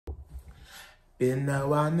Been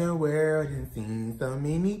around the world and seen so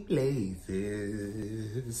many places.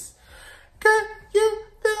 Can you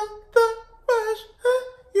feel the rush?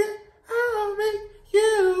 Yeah, I'll make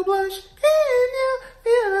you blush. Can you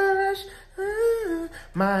feel the rush?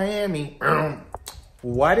 Miami.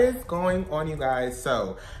 What is going on, you guys?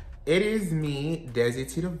 So, it is me,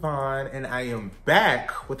 Devonnn, and I am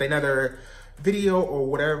back with another video or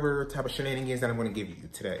whatever type of shenanigans that I'm going to give you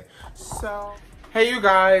today. So, hey you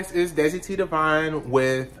guys, it's Devonnn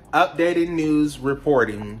with updated news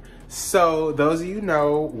reporting. So, those of you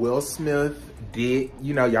know, Will Smith did,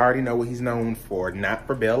 you already know what he's known for. Not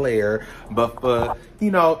for Bel Air, but for,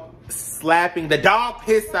 slapping the dog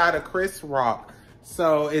piss out of Chris Rock.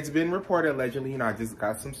 So it's been reported allegedly, I just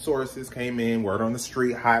got some sources came in, word on the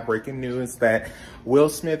street, hot breaking news that Will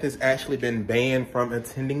Smith has actually been banned from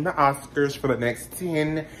attending the Oscars for the next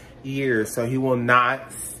 10 years. So he will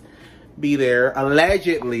not be there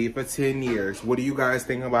allegedly for 10 years. What do you guys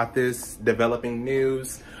think about this developing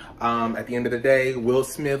news? At the end of the day, Will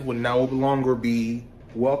Smith will no longer be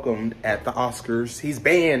welcomed at the Oscars. He's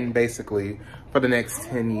banned basically for the next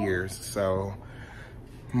 10 years. So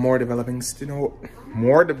more developing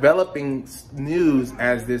news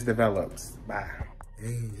as this develops. Bye.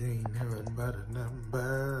 Ain't nothing but a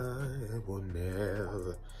number. It will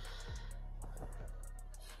never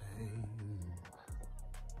change.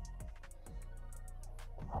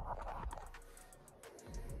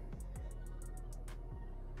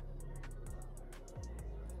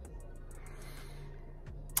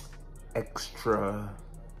 Extra.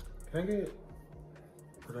 Can I get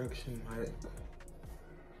production like?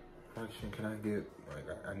 Can I get,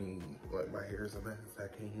 I need, my hair's a mess. I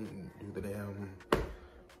can't do the damn,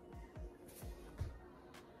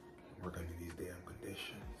 work under these damn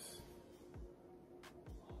conditions.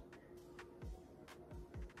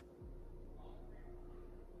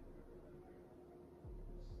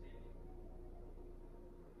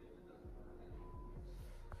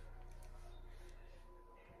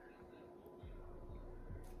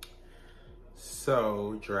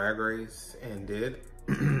 So, Drag Race ended.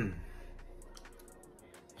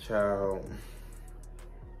 Child,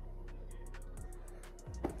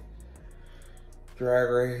 Drag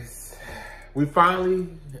Race. We finally,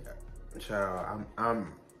 child.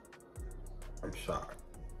 I'm shocked.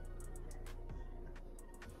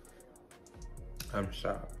 I'm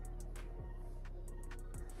shocked.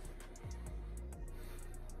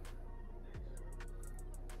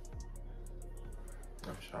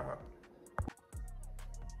 I'm shocked.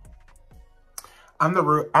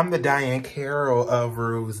 I'm the Diane Carroll of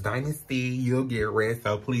Rue's Dynasty. You'll get red,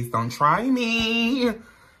 so please don't try me.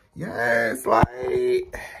 Yes,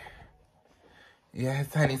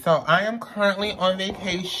 yes, honey. So I am currently on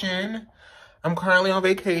vacation. I'm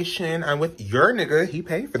with your nigga. He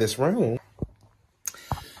paid for this room.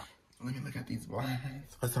 Let me look at these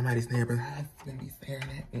blinds for somebody's neighbor's husband be staring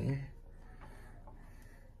at me.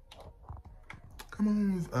 Come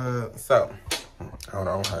on. So, hold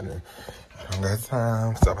on, honey. I don't got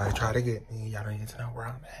time. Somebody try to get me. Y'all don't need to know where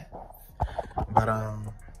I'm at. But, I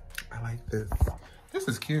like this. This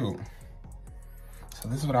is cute. So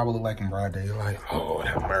this is what I would look like in broad daylight. Oh,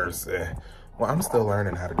 have mercy. Well, I'm still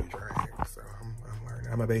learning how to do drag. So I'm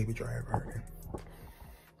learning. I'm a baby drag artist.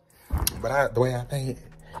 But the way I paint,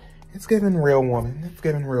 it's giving real woman. It's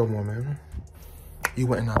giving real woman. You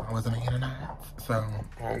wouldn't know I wasn't making a knife. So,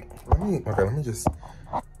 let me just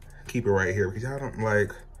keep it right here because y'all don't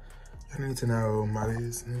I need to know my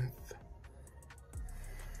business.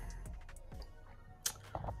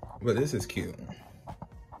 But this is cute.